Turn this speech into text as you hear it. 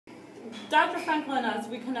Dr. Frankel and us,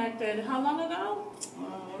 we connected how long ago?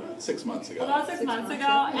 6 months ago. About six months ago,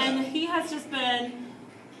 yeah. And he has just been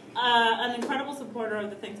an incredible supporter of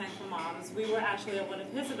the Think Tank for Moms. We were actually at one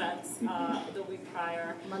of his events the week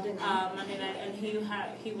prior, Monday night, and he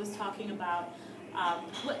was talking about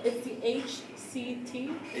it's the HCG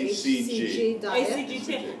diet,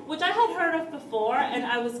 HCG, which I had heard of before, and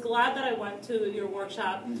I was glad that I went to your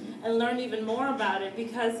workshop and learned even more about it,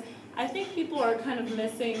 because I think people are kind of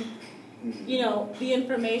missing, you know, the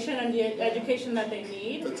information and the education that they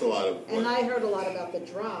need. That's a lot of work. And I heard a lot about the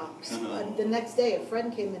drops. The next day, a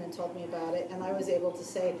friend came in and told me about it, and I was able to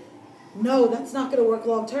say, no, that's not going to work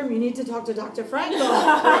long term. You need to talk to Dr. Frankel, which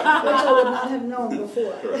I would not have known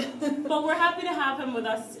before. But we're happy to have him with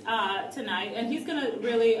us tonight, and he's going to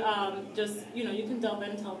really just, you know, you can delve in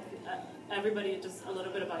and tell everybody just a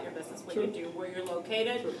little bit about your business, what you do, where you're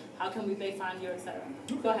located, how can they find you, etc.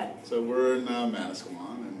 Go ahead. So we're in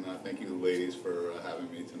Manasquan, and thank you ladies for having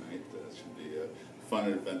me tonight. It should be a fun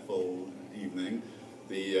and eventful evening.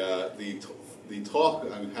 The talk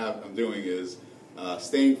I'm doing is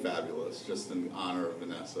Staying Fabulous, just in honor of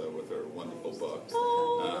Vanessa with her wonderful book.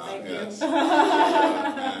 Thank yes. you.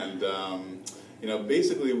 And you know,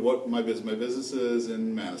 basically, what my business is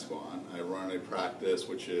in Manasquan. I run a practice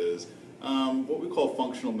which is what we call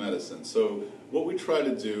functional medicine. So what we try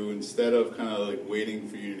to do, instead of kind of like waiting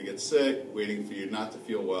for you to get sick, waiting for you not to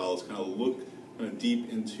feel well, is kind of look kind of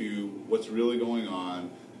deep into what's really going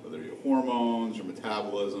on, whether your hormones, your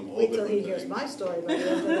metabolism, all different things. Wait till he hears my story by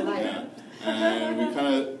the end of the night. Yeah. And we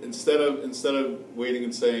kind of, instead of waiting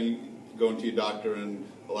and saying, going to your doctor, and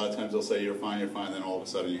a lot of times they'll say you're fine, then all of a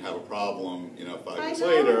sudden you have a problem, you know, 5 years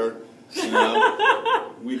later. You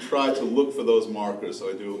know, we try to look for those markers. So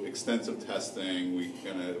I do extensive testing.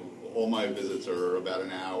 All my visits are about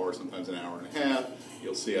an hour, sometimes an hour and a half.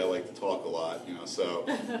 You'll see I like to talk a lot, you know, so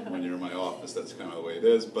when you're in my office, that's kind of the way it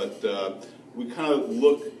is. But we kind of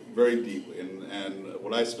look very deeply, and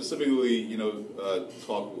what I specifically, you know,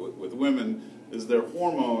 talk with women is their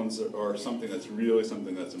hormones are something that's really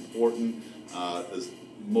something that's important.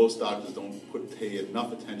 Most doctors don't pay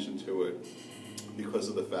enough attention to it, because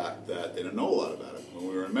of the fact that they don't know a lot about it. When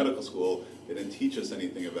we were in medical school, they didn't teach us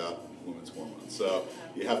anything about women's hormones. So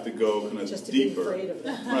you have to go kind of just to deeper. Be afraid of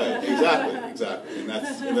them. Right, exactly. And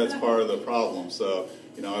that's part of the problem. So,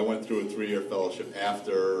 you know, I went through a 3-year fellowship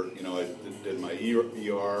after, you know, I did my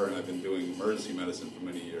ER, and I've been doing emergency medicine for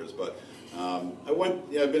many years. But I've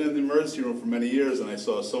been in the emergency room for many years, and I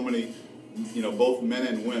saw so many, you know, both men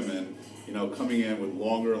and women, you know, coming in with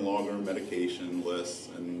longer and longer medication lists,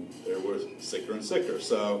 and they were sicker and sicker.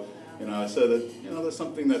 So, you know, I said that, you know, there's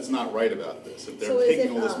something that's not right about this. If they're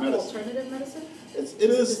taking all this medicine. So is it alternative medicine? It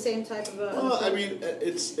is the same type of well, I mean,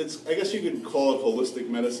 it's. I guess you could call it holistic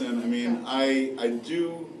medicine. I mean, I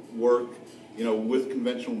do work, you know, with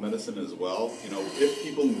conventional medicine as well. You know, if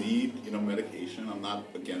people need, you know, medication, I'm not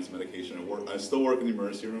against medication. I still work in the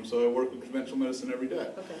emergency room, so I work with conventional medicine every day.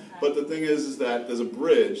 Okay. But the thing is that there's a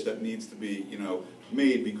bridge that needs to be, you know,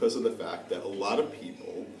 made, because of the fact that a lot of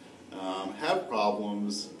people have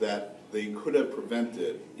problems that they could have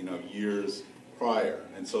prevented, you know, years prior.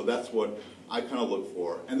 And so that's what I kind of look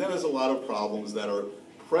for. And then there's a lot of problems that are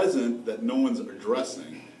present that no one's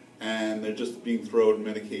addressing, and they're just being thrown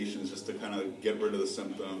medications just to kind of get rid of the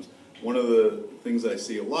symptoms. One of the things I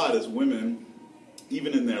see a lot is women,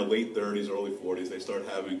 even in their late 30s, early 40s, they start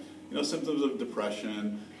having, you know, symptoms of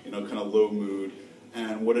depression, you know, kind of low mood.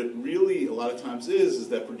 And what it really a lot of times is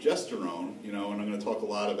that progesterone, you know, and I'm going to talk a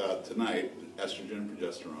lot about tonight, estrogen and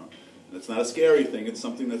progesterone. And it's not a scary thing, it's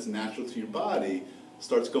something that's natural to your body,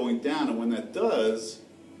 starts going down, and when that does,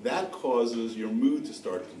 that causes your mood to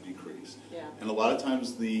start to decrease. Yeah. And a lot of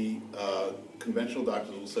times the conventional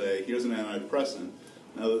doctors will say, here's an antidepressant.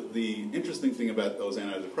 Now, the interesting thing about those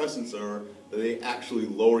antidepressants are that they actually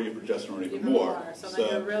lower your progesterone even more.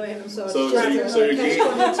 So you're really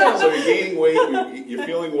you're gaining weight, you're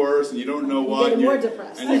feeling worse, and you don't know why. You're more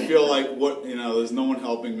depressed. And you feel like, what, you know, there's no one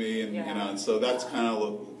helping me, and you know, and so that's kind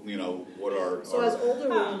of, you know, what our... So as older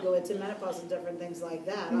women go into menopause and different things like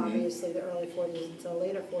that, obviously the early 40s until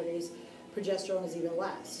later 40s, progesterone is even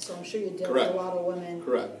less. So I'm sure you deal with a lot of women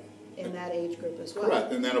in that age group as well.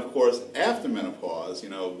 Correct. And then, of course, after menopause, you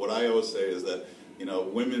know, what I always say is that, you know,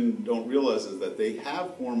 women don't realize is that they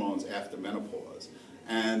have hormones after menopause.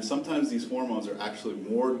 And sometimes these hormones are actually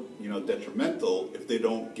more, you know, detrimental if they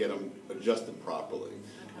don't get them adjusted properly.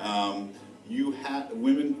 You have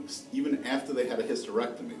women, even after they had a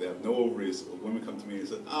hysterectomy, they have no ovaries. Women come to me and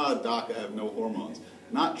say, doc, I have no hormones.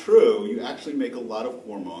 Not true. You actually make a lot of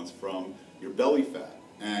hormones from your belly fat,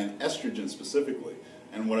 and estrogen specifically.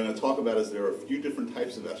 And what I'm going to talk about is there are a few different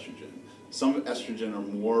types of estrogen. some estrogen are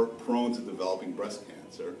more prone to developing breast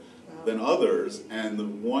cancer than others, and the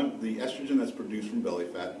estrogen that's produced from belly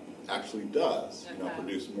fat actually does,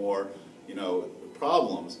 produce more,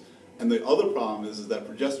 problems. And the other problem is that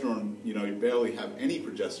progesterone, you barely have any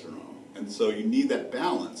progesterone, and so you need that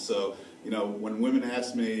balance. So, when women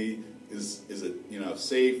ask me, is it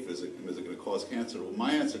safe? Is it going to cause cancer? Well,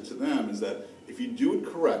 my answer to them is that if you do it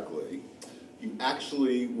correctly, you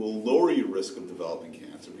actually will lower your risk of developing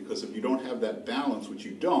cancer, because if you don't have that balance, which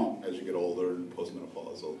you don't as you get older and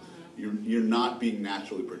postmenopausal, you're not being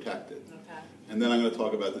naturally protected. Okay. And then I'm going to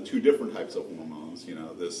talk about the two different types of hormones,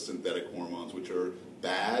 the synthetic hormones, which are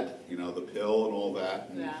bad, the pill and all that,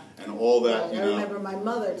 and all that, I remember my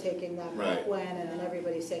mother taking that right. when, and then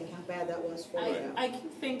everybody saying how bad that was for you. I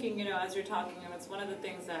keep thinking, as you're talking, and it's one of the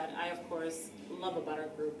things that I, of course, love about our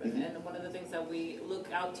group, and, and one of the things that we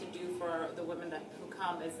look out to do for the women who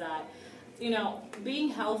come is that, being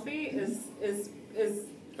healthy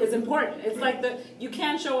is important. It's like you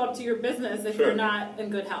can't show up to your business if you're not in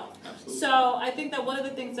good health. Absolutely. So I think that one of the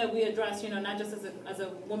things that we address, not just as a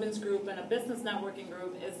women's group and a business networking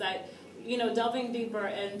group, is that, delving deeper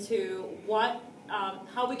into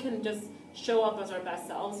how we can just show up as our best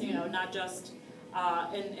selves, not just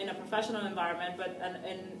in a professional environment, but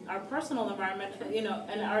in our personal environment,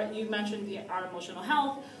 and you mentioned our emotional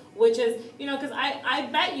health, which is, because I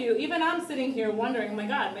bet you, even I'm sitting here wondering, oh my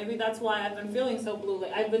God, maybe that's why I've been feeling so blue.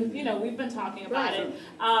 I've been, we've been talking about it.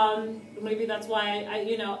 Maybe that's why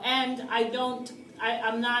and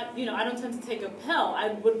I'm not, I don't tend to take a pill. I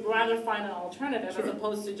would rather find an alternative as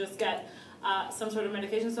opposed to just get some sort of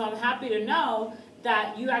medication. So I'm happy to know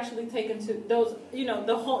that you actually take into those,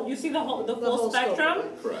 you see the full spectrum.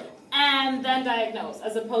 Correct. And then diagnose,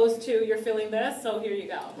 as opposed to you're feeling this, so here you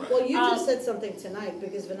go. Right. Well, you just said something tonight,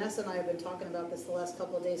 because Vanessa and I have been talking about this the last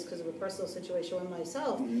couple of days because of a personal situation with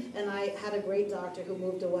myself. And I had a great doctor who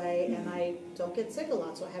moved away, and I don't get sick a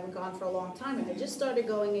lot, so I haven't gone for a long time. And I just started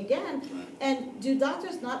going again. And do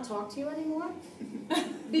doctors not talk to you anymore?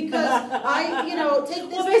 Because I, take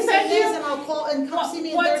this and I'll call and come see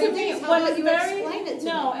me in 30 days. How about you explain it to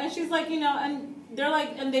me? No, and she's like, and they're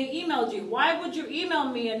like, and they emailed you. Why would you email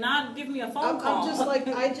me and not give me a phone call? I'm just like,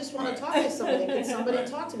 I just want to talk to somebody. Can somebody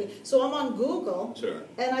talk to me? So I'm on Google,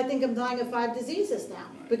 and I think I'm dying of 5 diseases now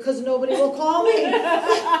because nobody will call me.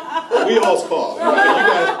 We always call.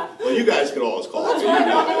 You guys could always call. Well, that's right.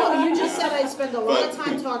 No, you just said I spend a lot of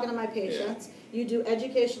time talking to my patients. You do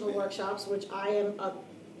educational workshops, which I am a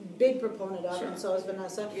big proponent of, and so is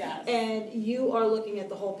Vanessa. Yes. And you are looking at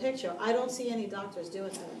the whole picture. I don't see any doctors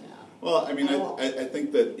doing that now. Well, I mean, I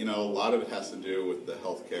think that, a lot of it has to do with the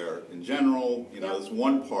healthcare in general. There's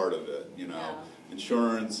one part of it,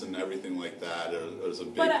 insurance and everything like that is a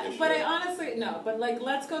big issue. But I honestly, but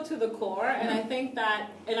let's go to the core, and I think that,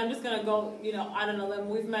 and I'm just going to go, out on a limb.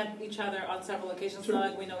 We've met each other on several occasions, so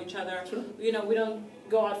like we know each other. We don't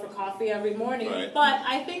go out for coffee every morning, but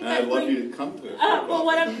I think that I'd love you to come to it. But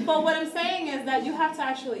what I'm saying is that you have to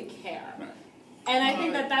actually care. Right. And I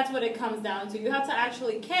think that's what it comes down to. You have to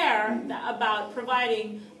actually care about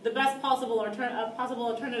providing the best possible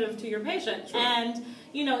alternative to your patient. And,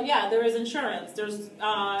 there is insurance. There's, But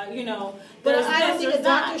I don't think a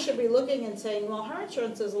doctor should be looking and saying, well, her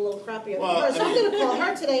insurance is a little crappier than hers. So I'm going to call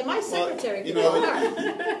her today. My secretary can call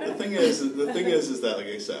her. The thing is that, like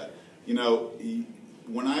I said,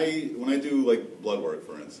 when I do like blood work,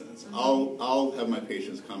 for instance, I'll have my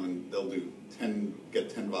patients come and they'll get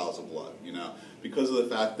 10 vials of blood, because of the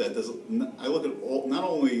fact that I look at not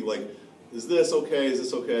only like, is this okay? Is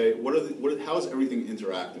this okay? How is everything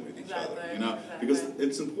interacting with each other? Because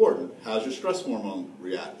it's important. How's your stress hormone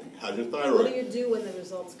reacting? How's your thyroid? What do you do when the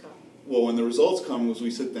results come? Well, when the results come, we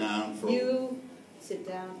sit down for. You sit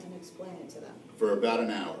down and explain it to them for about an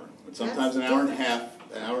hour, and sometimes an hour and a half.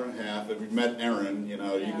 An hour and a half. If you've met Erin, you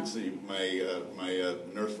can see my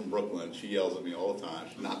nurse from Brooklyn. She yells at me all the time.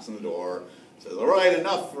 She knocks on the door, says, "All right,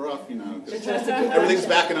 enough, we're up," 'cause everything's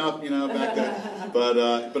backing up, back there.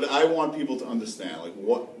 But I want people to understand, like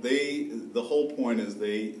the whole point is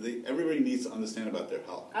everybody needs to understand about their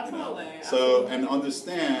health. Absolutely. So and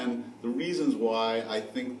understand the reasons why I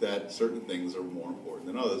think that certain things are more important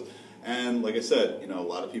than others. And like I said, a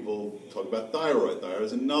lot of people talk about thyroid. Thyroid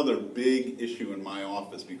is another big issue in my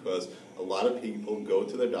office because a lot of people go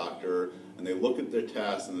to their doctor and they look at their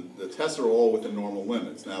tests, and the tests are all within normal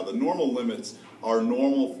limits. Now, the normal limits are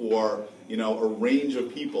normal for, a range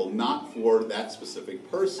of people, not for that specific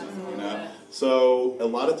person, So a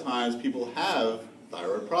lot of times people have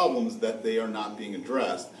thyroid problems that they are not being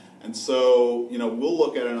addressed. And so, we'll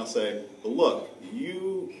look at it and I'll say, well, look,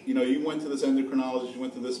 you you know, you went to this endocrinologist, you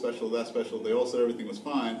went to this specialist, that specialist, they all said everything was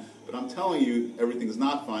fine, but I'm telling you everything's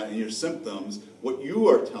not fine, and your symptoms, what you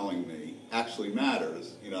are telling me actually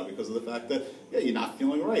matters, you know, because of the fact that, yeah, you're not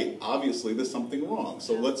feeling right. Obviously, there's something wrong.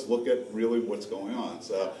 So let's look at really what's going on.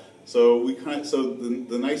 So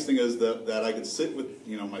the nice thing is that I could sit with,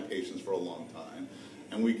 you know, my patients for a long time,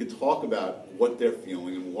 and we could talk about what they're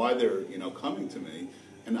feeling and why they're, you know, coming to me,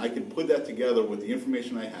 and I could put that together with the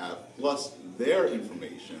information I have plus their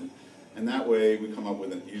information, and that way we usually come up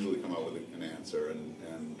with an answer, and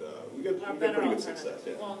we get pretty good success.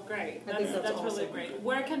 Yeah. Well, great. I think That's awesome. really great.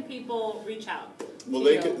 Where can people reach out? Well,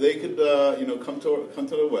 they could you know, come to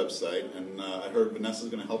the website, and I heard Vanessa's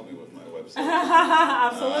going to help me with my website.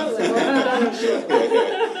 Absolutely.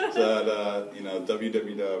 So you know,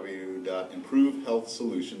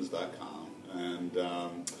 www.improvehealthsolutions.com, and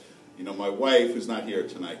you know, my wife, who's not here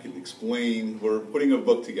tonight, can explain. We're putting a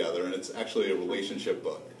book together, and it's actually a relationship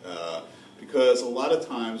book, because a lot of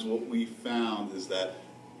times what we found is that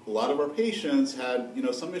a lot of our patients had, you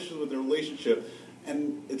know, some issues with their relationship,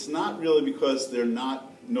 and it's not really because they're no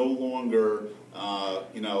longer,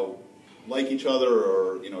 you know, like each other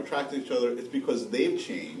or, you know, attracted to each other. It's because they've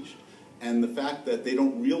changed, and the fact that they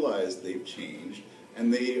don't realize they've changed,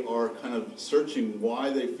 and they are kind of searching why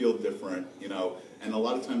they feel different, you know, and a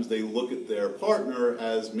lot of times they look at their partner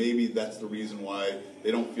as maybe that's the reason why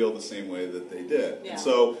they don't feel the same way that they did. Yeah. And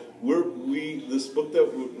so this book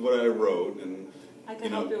that what I wrote, and I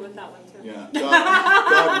can help you with that one too. yeah,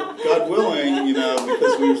 God willing, you know,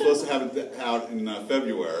 because we were supposed to have it out in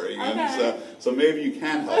February, and so maybe you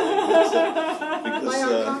can help me. Because, by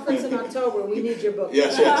our conference in October, we need your book.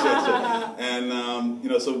 Yes. And you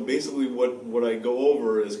know, so basically, what I go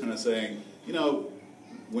over is kind of saying, you know,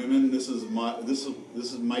 women, this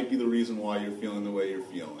might be the reason why you're feeling the way you're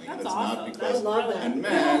feeling. That's and it's awesome. not because, I love that. and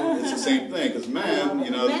men, it's the same thing, because men,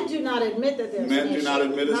 you know, men do not admit that there's men an do issue. not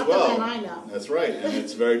admit as Not well. the men I know. That's right, and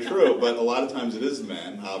it's very true. But a lot of times it is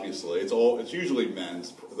men. Obviously, it's usually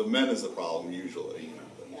men's. The men is the problem usually. You know,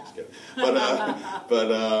 I'm just kidding. But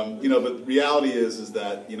you know, but reality is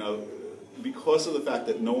that, you know, because of the fact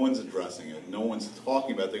that no one's addressing it, no one's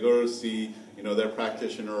talking about it. They go to see, you know, their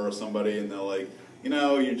practitioner or somebody, and they're like, you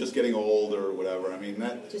know, you're just getting old or whatever. I mean,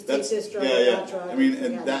 that's take this drug, that drug. I mean,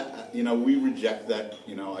 and that, you know, we reject that,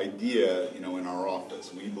 you know, idea, you know, in our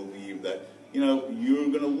office. We believe that, you know, you're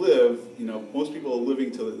going to live, you know, most people are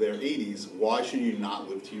living to their 80s. Why should you not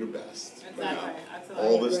live to your best? Exactly. You know, Absolutely.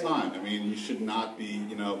 all this time. I mean, you should not be,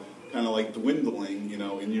 you know, kind of like dwindling, you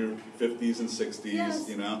know, in your 50s and 60s, Yes.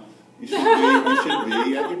 you know. You should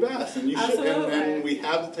be at your best, and you should. And we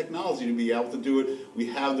have the technology to be able to do it. We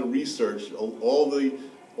have the research. All the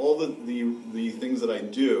things that I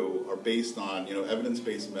do are based on, you know,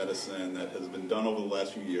 evidence-based medicine that has been done over the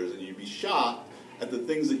last few years, and you'd be shocked at the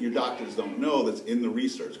things that your doctors don't know that's in the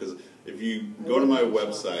research. Because if you go to my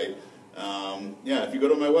website. If you go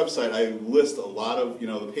to my website, I list a lot of, you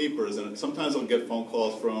know, the papers, and sometimes I'll get phone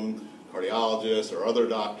calls from cardiologists or other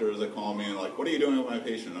doctors that call me and like, what are you doing with my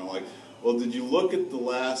patient? And I'm like, well, did you look at the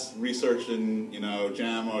last research in, you know,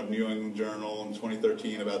 JAMA or New England Journal in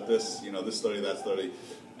 2013 about this, you know, this study, that study?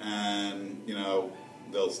 And, you know,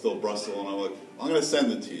 they'll still bristle, and I'm like, I'm going to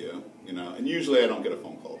send it to you, you know, and usually I don't get a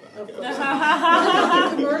phone call back.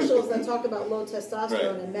 The commercials that talk about low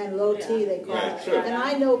testosterone and men, low T, they call it. Sure. And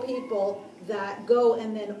I know people that go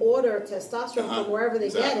and then order testosterone from wherever they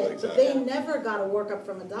get it, but they never got a workup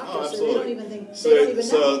from a doctor, so they don't even think, they don't even know.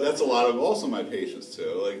 So that's a lot of also my patients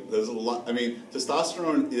too. Like, there's a lot. I mean,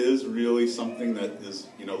 testosterone is really something that is,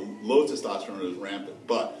 you know, low testosterone is rampant.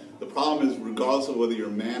 But the problem is, regardless of whether you're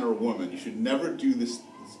a man or a woman, you should never do these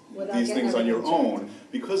things on your own,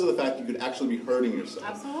 because of the fact you could actually be hurting yourself.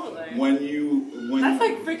 Absolutely. That's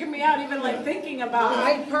like freaking me out, even like thinking about.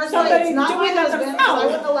 I personally, it's not my husband, so I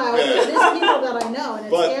wouldn't allow it. But there's people that I know, and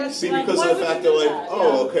it scares me. But see, because of the fact they're like,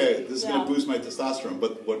 okay, this is going to boost my testosterone.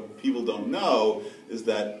 But what people don't know is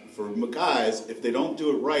that for guys, if they don't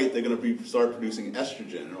do it right, they're going to start producing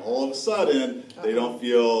estrogen, and all of a sudden they don't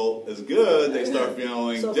feel as good. They start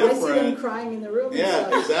feeling different. So if I see them crying in the room,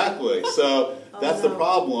 exactly. So that's the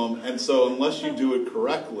problem. And so unless you do it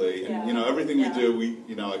correctly, and you know, everything we do,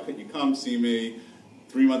 you come see me.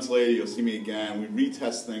 3 months later, you'll see me again. We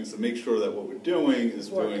retest things to make sure that what we're doing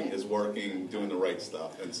is working, doing the right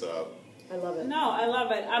stuff. And so I love it. No, I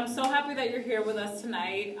love it. I'm so happy that you're here with us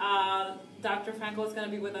tonight. Dr. Frankel is going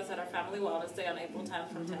to be with us at our Family Wellness Day on April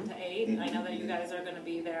 10th from 10 to 8. I know that you guys are going to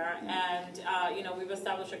be there, and you know, we've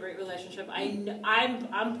established a great relationship.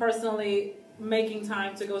 I'm personally making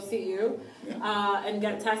time to go see you and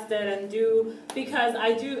get tested and do, because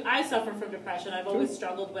I suffer from depression. I've always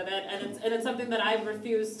struggled with it, and it's something that I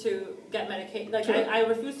refuse to get medication. Like I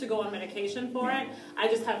refuse to go on medication for it. I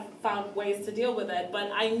just have found ways to deal with it, but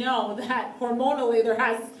I know that hormonally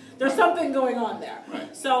there's something going on there.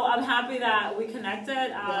 Right. So I'm happy that we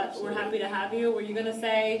connected. We're happy to have you. Were you going to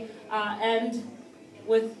say end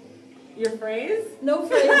with your phrase? No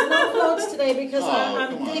phrase, no quotes today, because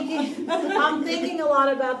I'm thinking a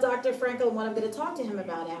lot about Dr. Frankel and what I'm going to talk to him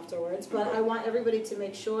about afterwards. But I want everybody to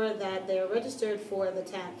make sure that they are registered for the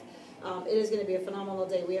 10th. It is going to be a phenomenal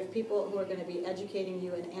day. We have people who are going to be educating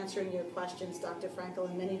you and answering your questions, Dr. Frankel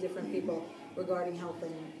and many different people regarding health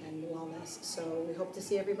and wellness. So we hope to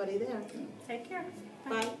see everybody there. Take care.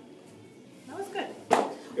 Bye. That was good.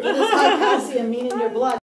 What is high calcium mean in your blood?